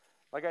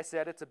 Like I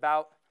said, it's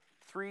about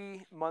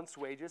 3 months'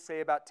 wages, say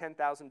about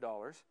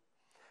 $10,000.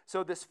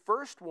 So this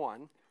first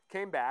one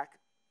came back,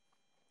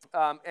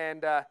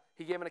 and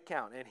he gave an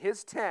account. And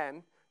his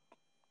 10,000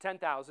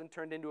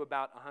 turned into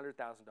about $100,000.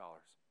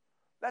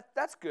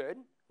 That's good,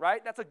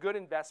 right? That's a good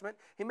investment.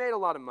 He made a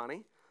lot of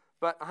money,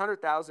 but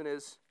 100,000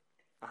 is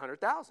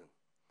 100,000.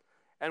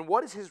 And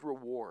what is his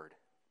reward?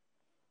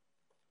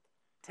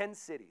 10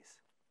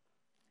 cities.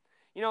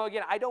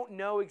 Again, I don't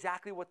know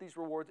exactly what these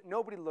rewards,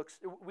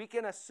 we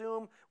can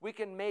assume, we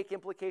can make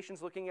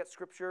implications looking at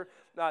Scripture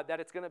that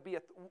it's going to be,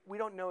 we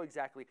don't know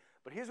exactly.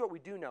 But here's what we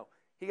do know.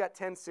 He got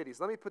 10 cities.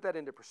 Let me put that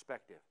into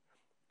perspective.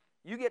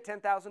 You get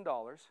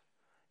 $10,000.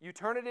 You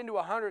turn it into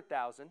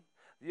 $100,000.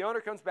 The owner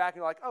comes back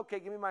and you're like, okay,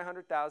 give me my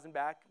 $100,000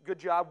 back. Good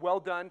job, well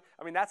done.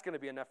 I mean, that's going to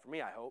be enough for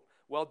me, I hope.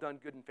 Well done,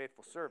 good and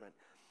faithful servant.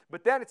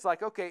 But then it's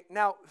like, okay,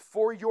 now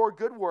for your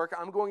good work,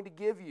 I'm going to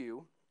give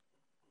you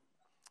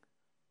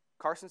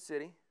Carson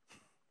City,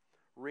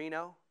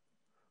 Reno,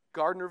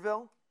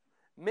 Gardnerville,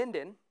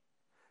 Minden,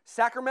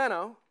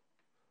 Sacramento,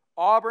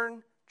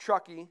 Auburn,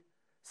 Truckee,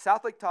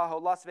 South Lake Tahoe,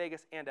 Las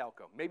Vegas, and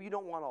Elko. Maybe you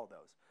don't want all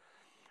those.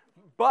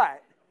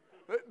 But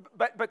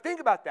think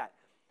about that.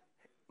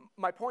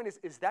 My point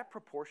is that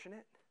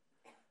proportionate?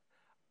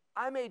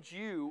 I made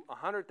you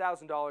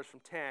 $100,000 from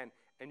 10,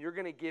 and you're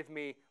going to give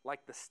me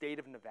like the state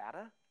of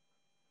Nevada?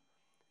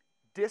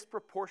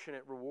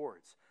 Disproportionate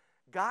rewards.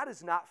 God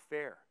is not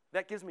fair.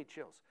 That gives me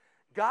chills.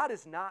 God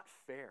is not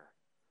fair.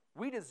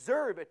 We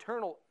deserve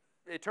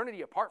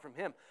eternity apart from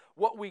him.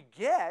 What we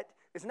get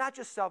is not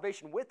just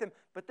salvation with him,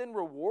 but then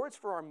rewards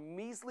for our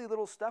measly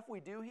little stuff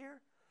we do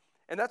here.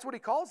 And that's what he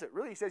calls it.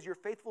 Really, he says, you're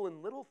faithful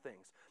in little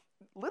things.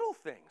 Little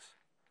things.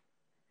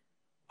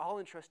 I'll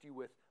entrust you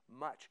with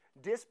much.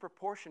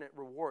 Disproportionate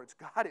rewards.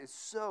 God is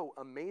so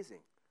amazing.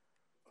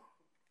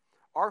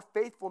 Our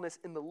faithfulness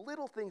in the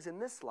little things in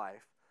this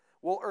life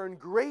will earn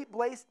great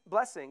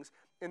blessings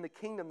in the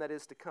kingdom that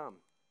is to come.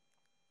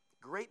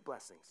 Great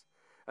blessings.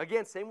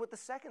 Again, same with the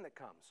second that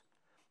comes.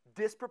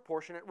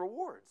 Disproportionate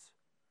rewards.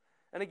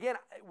 And again,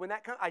 when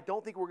that comes, I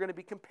don't think we're going to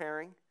be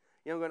comparing.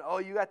 Going, oh,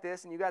 you got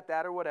this and you got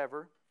that or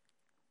whatever.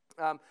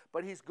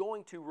 But he's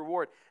going to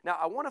reward. Now,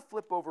 I want to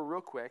flip over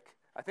real quick.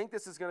 I think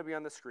this is going to be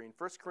on the screen.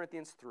 1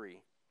 Corinthians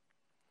 3,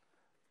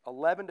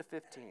 11 to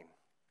 15.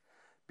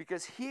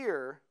 Because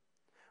here,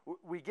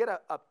 we get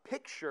a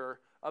picture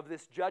of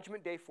this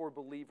judgment day for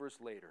believers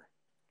later.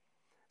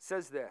 It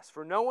says this,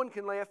 for no one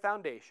can lay a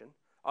foundation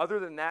other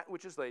than that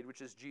which is laid, which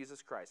is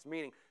Jesus Christ.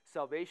 Meaning,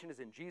 salvation is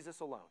in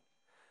Jesus alone.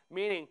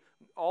 Meaning,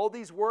 all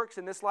these works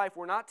in this life,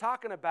 we're not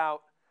talking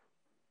about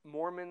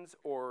Mormons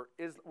or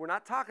we're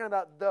not talking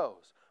about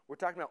those. We're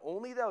talking about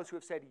only those who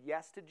have said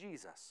yes to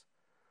Jesus.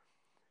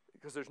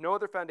 Because there's no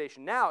other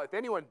foundation. Now, if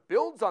anyone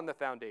builds on the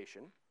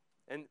foundation,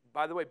 and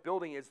by the way,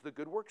 building is the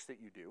good works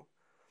that you do.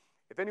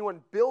 If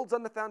anyone builds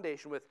on the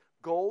foundation with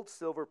gold,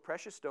 silver,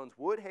 precious stones,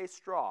 wood, hay,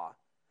 straw,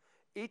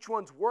 each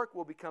one's work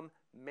will become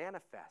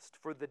manifest.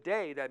 For the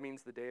day, that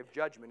means the day of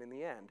judgment in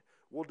the end,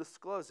 will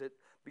disclose it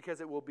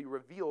because it will be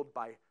revealed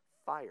by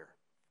fire.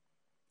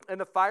 And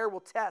the fire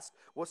will test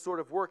what sort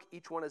of work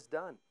each one has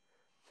done.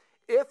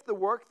 If the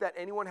work that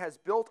anyone has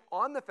built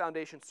on the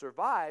foundation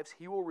survives,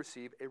 he will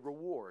receive a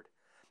reward.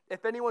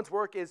 If anyone's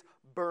work is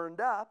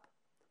burned up,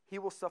 he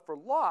will suffer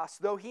loss,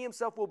 though he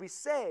himself will be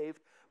saved,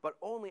 but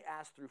only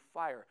as through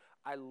fire.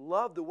 I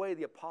love the way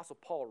the Apostle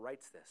Paul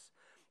writes this.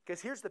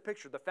 Because here's the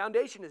picture. The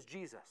foundation is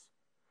Jesus.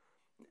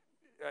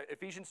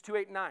 Ephesians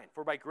 2:8-9.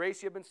 For by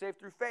grace you have been saved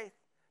through faith.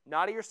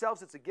 Not of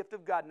yourselves, it's a gift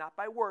of God, not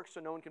by works,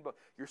 so no one can boast.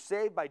 You're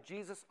saved by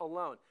Jesus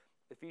alone.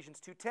 Ephesians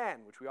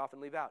 2:10, which we often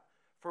leave out.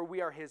 For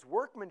we are his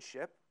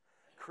workmanship,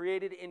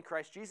 created in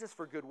Christ Jesus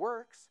for good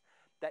works,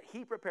 that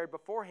he prepared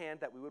beforehand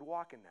that we would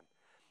walk in them.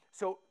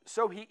 So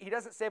he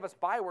doesn't save us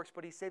by works,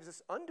 but he saves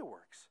us unto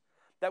works.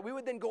 That we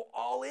would then go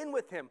all in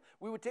with him.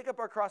 We would take up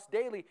our cross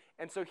daily.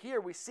 And so here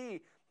we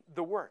see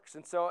the works.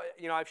 And so,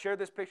 I've shared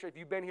this picture. If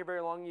you've been here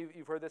very long,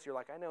 you've heard this. You're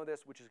like, I know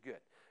this, which is good.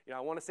 I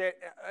want to say it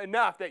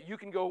enough that you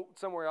can go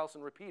somewhere else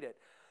and repeat it.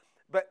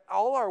 But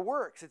all our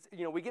works, it's,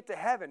 we get to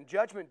heaven,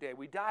 judgment day.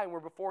 We die and we're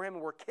before him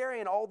and we're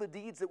carrying all the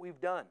deeds that we've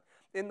done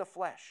in the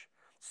flesh.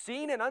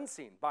 Seen and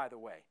unseen, by the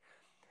way.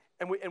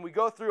 And we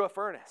go through a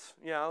furnace,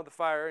 the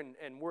fire,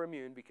 and we're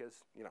immune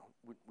because,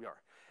 we are.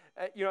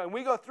 And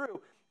we go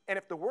through, and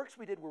if the works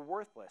we did were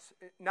worthless,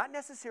 not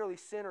necessarily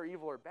sin or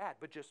evil or bad,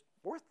 but just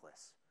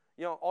worthless.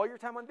 All your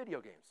time on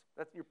video games.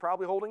 You're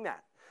probably holding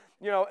that.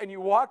 And you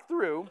walk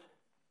through.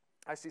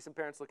 I see some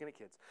parents looking at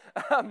kids.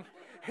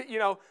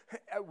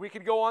 We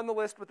could go on the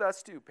list with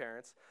us too,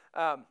 parents.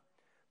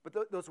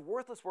 But those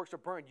worthless works are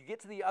burned. You get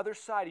to the other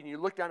side and you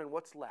look down and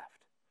what's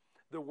left?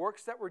 The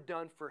works that were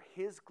done for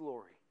his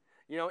glory,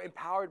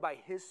 empowered by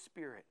his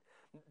Spirit.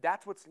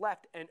 That's what's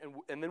left.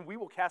 And then we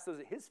will cast those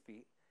at his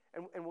feet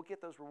and we'll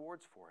get those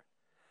rewards for it.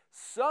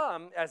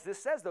 Some, as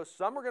this says though,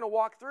 some are going to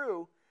walk through,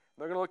 and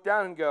they're going to look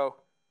down and go,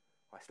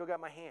 well, I still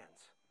got my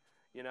hands,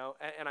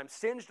 and I'm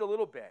singed a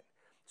little bit.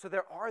 So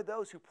there are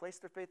those who place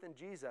their faith in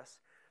Jesus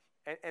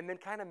and then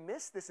kind of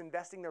miss this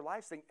investing their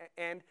lives thing.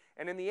 And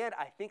in the end,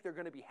 I think they're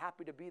going to be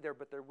happy to be there,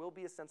 but there will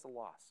be a sense of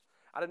loss.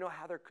 I don't know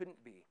how there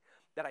couldn't be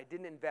that I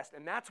didn't invest.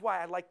 And that's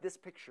why I like this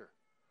picture.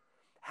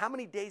 How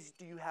many days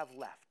do you have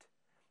left?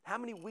 How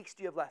many weeks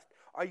do you have left?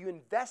 Are you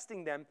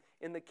investing them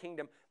in the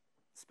kingdom?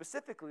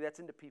 Specifically, that's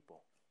into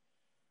people.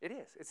 It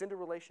is. It's into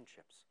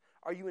relationships.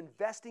 Are you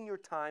investing your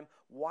time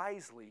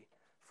wisely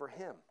for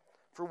him?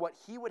 For what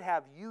he would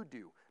have you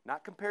do,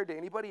 not compared to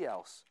anybody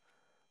else,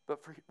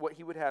 but for what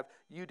he would have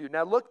you do.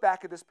 Now look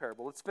back at this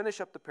parable. Let's finish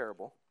up the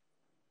parable.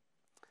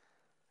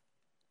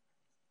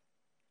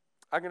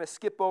 I'm going to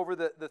skip over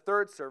the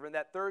third servant.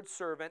 That third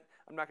servant,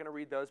 I'm not going to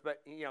read those, but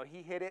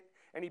he hid it,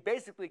 and he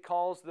basically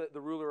calls the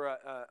ruler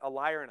a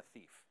liar and a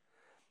thief,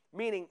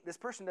 meaning this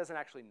person doesn't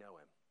actually know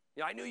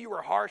him. I knew you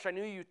were harsh. I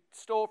knew you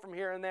stole from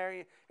here and there.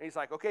 And he's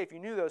like, okay, if you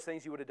knew those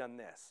things, you would have done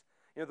this.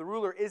 The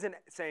ruler isn't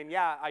saying,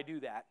 yeah, I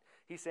do that.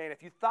 He's saying,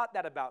 if you thought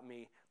that about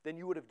me, then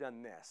you would have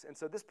done this. And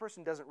so this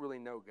person doesn't really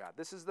know God.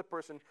 This is the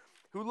person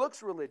who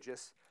looks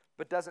religious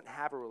but doesn't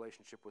have a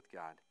relationship with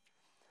God.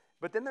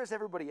 But then there's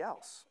everybody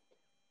else.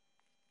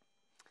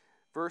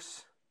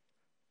 Verse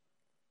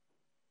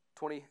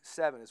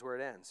 27 is where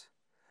it ends.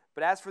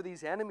 But as for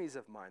these enemies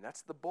of mine,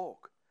 that's the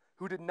bulk,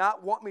 who did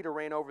not want me to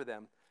reign over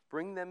them,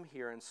 bring them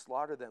here and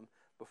slaughter them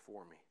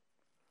before me.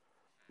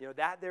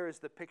 That there is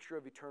the picture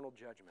of eternal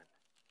judgment.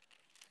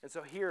 And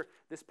so here,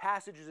 this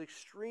passage is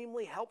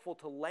extremely helpful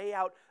to lay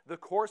out the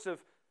course of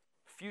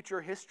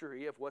future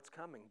history of what's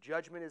coming.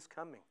 Judgment is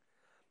coming.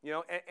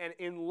 And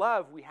in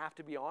love, we have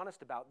to be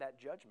honest about that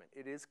judgment.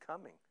 It is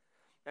coming.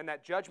 And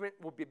that judgment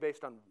will be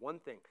based on one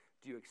thing.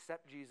 Do you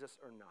accept Jesus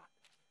or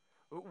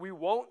not? We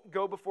won't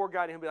go before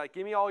God and he'll be like,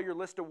 give me all your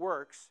list of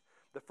works.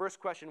 The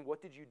first question,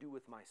 what did you do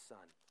with my son?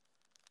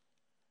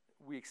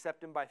 We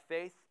accept him by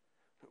faith.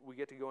 We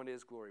get to go into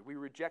his glory. We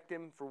reject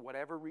him for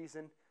whatever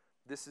reason.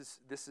 This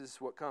is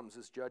what comes,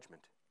 is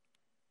judgment.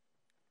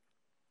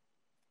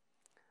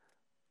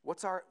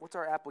 What's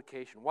our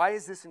application? Why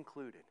is this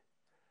included?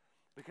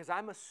 Because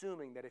I'm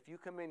assuming that if you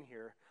come in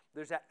here,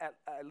 there's at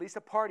least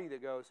a party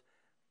that goes,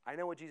 I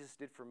know what Jesus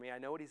did for me. I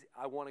know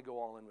I want to go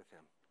all in with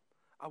him.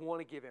 I want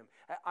to give him.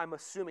 I'm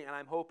assuming and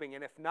I'm hoping,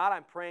 and if not,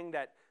 I'm praying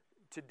that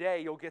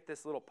today you'll get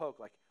this little poke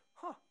like,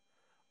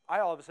 I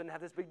all of a sudden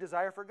have this big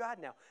desire for God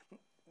now.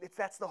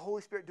 That's the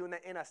Holy Spirit doing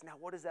that in us. Now,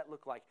 what does that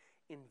look like?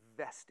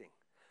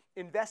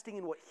 Investing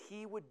in what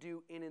he would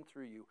do in and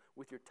through you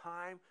with your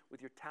time, with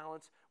your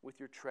talents, with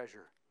your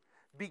treasure.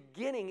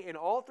 Beginning in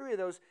all three of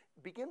those,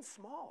 begin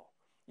small.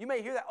 You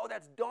may hear that,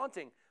 that's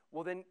daunting.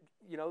 Well then,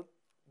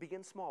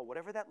 begin small,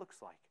 whatever that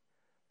looks like.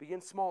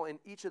 Begin small in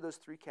each of those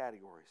three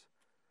categories.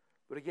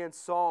 But again,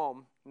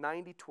 Psalm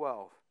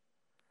 90:12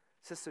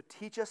 says, so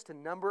teach us to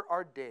number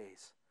our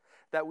days,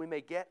 that we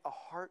may get a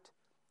heart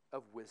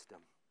of wisdom.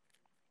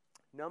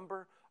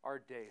 Number our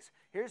days.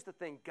 Here's the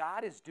thing.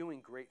 God is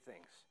doing great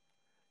things.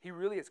 He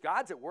really is.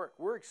 God's at work.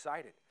 We're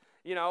excited.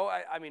 You know,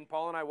 I mean,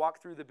 Paul and I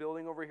walk through the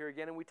building over here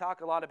again, and we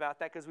talk a lot about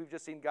that because we've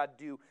just seen God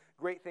do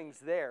great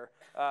things there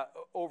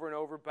over and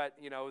over. But,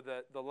 you know,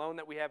 the loan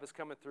that we have is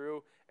coming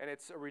through, and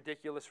it's a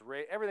ridiculous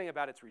rate. Everything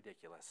about it's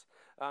ridiculous.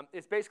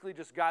 It's basically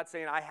just God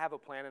saying, I have a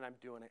plan, and I'm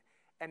doing it.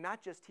 And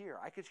not just here.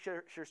 I could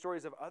share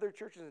stories of other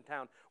churches in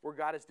town where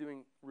God is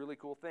doing really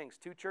cool things.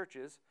 2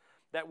 churches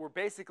that were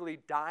basically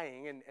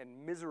dying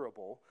and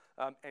miserable,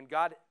 and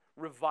God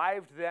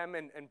revived them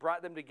and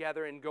brought them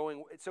together and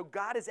going. So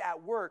God is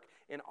at work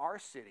in our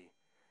city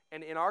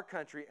and in our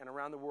country and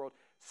around the world.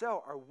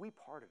 So are we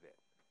part of it?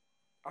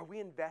 Are we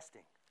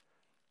investing?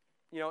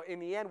 You know, in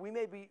the end, we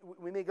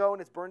may go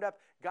and it's burned up.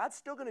 God's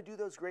still going to do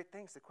those great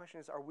things. The question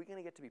is, are we going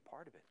to get to be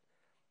part of it?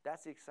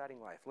 That's the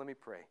exciting life. Let me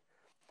pray.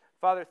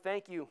 Father,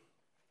 thank you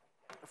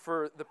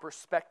for the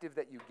perspective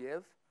that you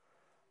give.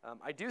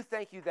 I do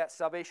thank you that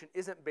salvation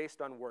isn't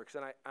based on works,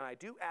 and I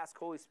do ask,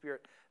 Holy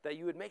Spirit, that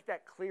you would make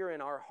that clear in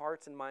our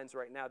hearts and minds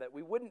right now, that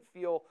we wouldn't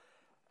feel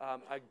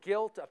a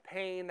guilt, a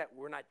pain that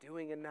we're not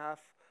doing enough.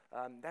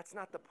 That's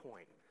not the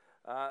point.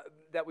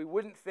 That we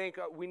wouldn't think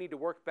we need to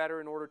work better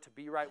in order to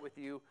be right with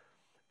you.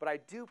 But I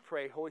do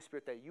pray, Holy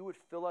Spirit, that you would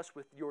fill us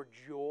with your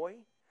joy,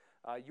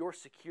 your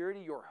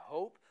security, your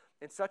hope,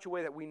 in such a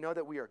way that we know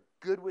that we are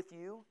good with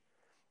you,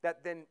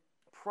 that then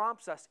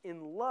prompts us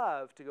in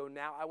love to go,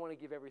 now I want to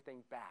give everything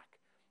back.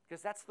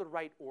 Because that's the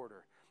right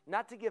order.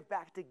 Not to give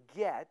back to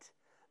get,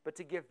 but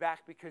to give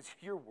back because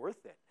you're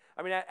worth it.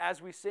 I mean, as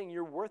we sing,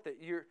 you're worth it.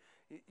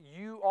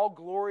 All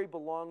glory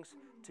belongs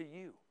to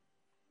you.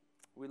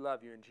 We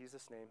love you. In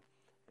Jesus' name,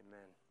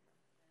 amen.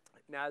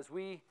 Now, as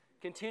we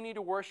continue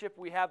to worship,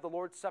 we have the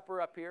Lord's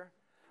Supper up here.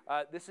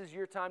 This is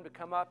your time to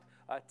come up,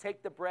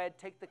 take the bread,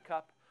 take the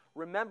cup,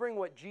 remembering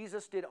what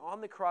Jesus did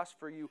on the cross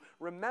for you,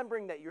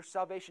 remembering that your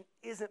salvation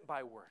isn't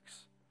by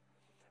works.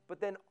 But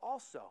then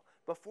also,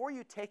 before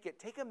you take it,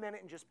 take a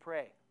minute and just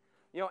pray.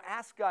 You know,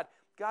 ask God,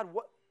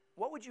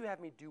 what would you have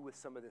me do with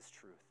some of this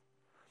truth?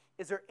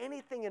 Is there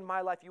anything in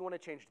my life you want to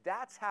change?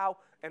 That's how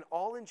an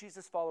all-in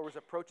Jesus followers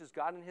approaches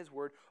God and his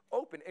word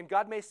open. And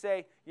God may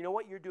say, you know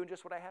what, you're doing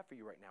just what I have for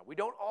you right now. We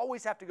don't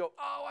always have to go,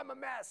 oh, I'm a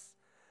mess.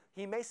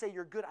 He may say,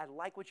 you're good. I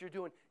like what you're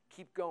doing.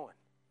 Keep going.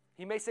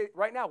 He may say,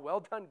 right now,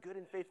 well done, good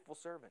and faithful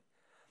servant.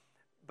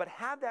 But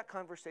have that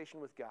conversation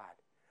with God.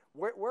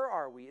 Where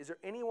are we? Is there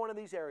any one of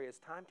these areas,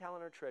 time,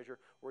 talent, or treasure,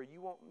 where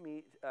you want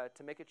me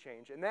to make a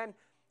change? And then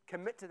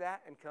commit to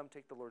that and come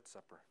take the Lord's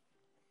Supper.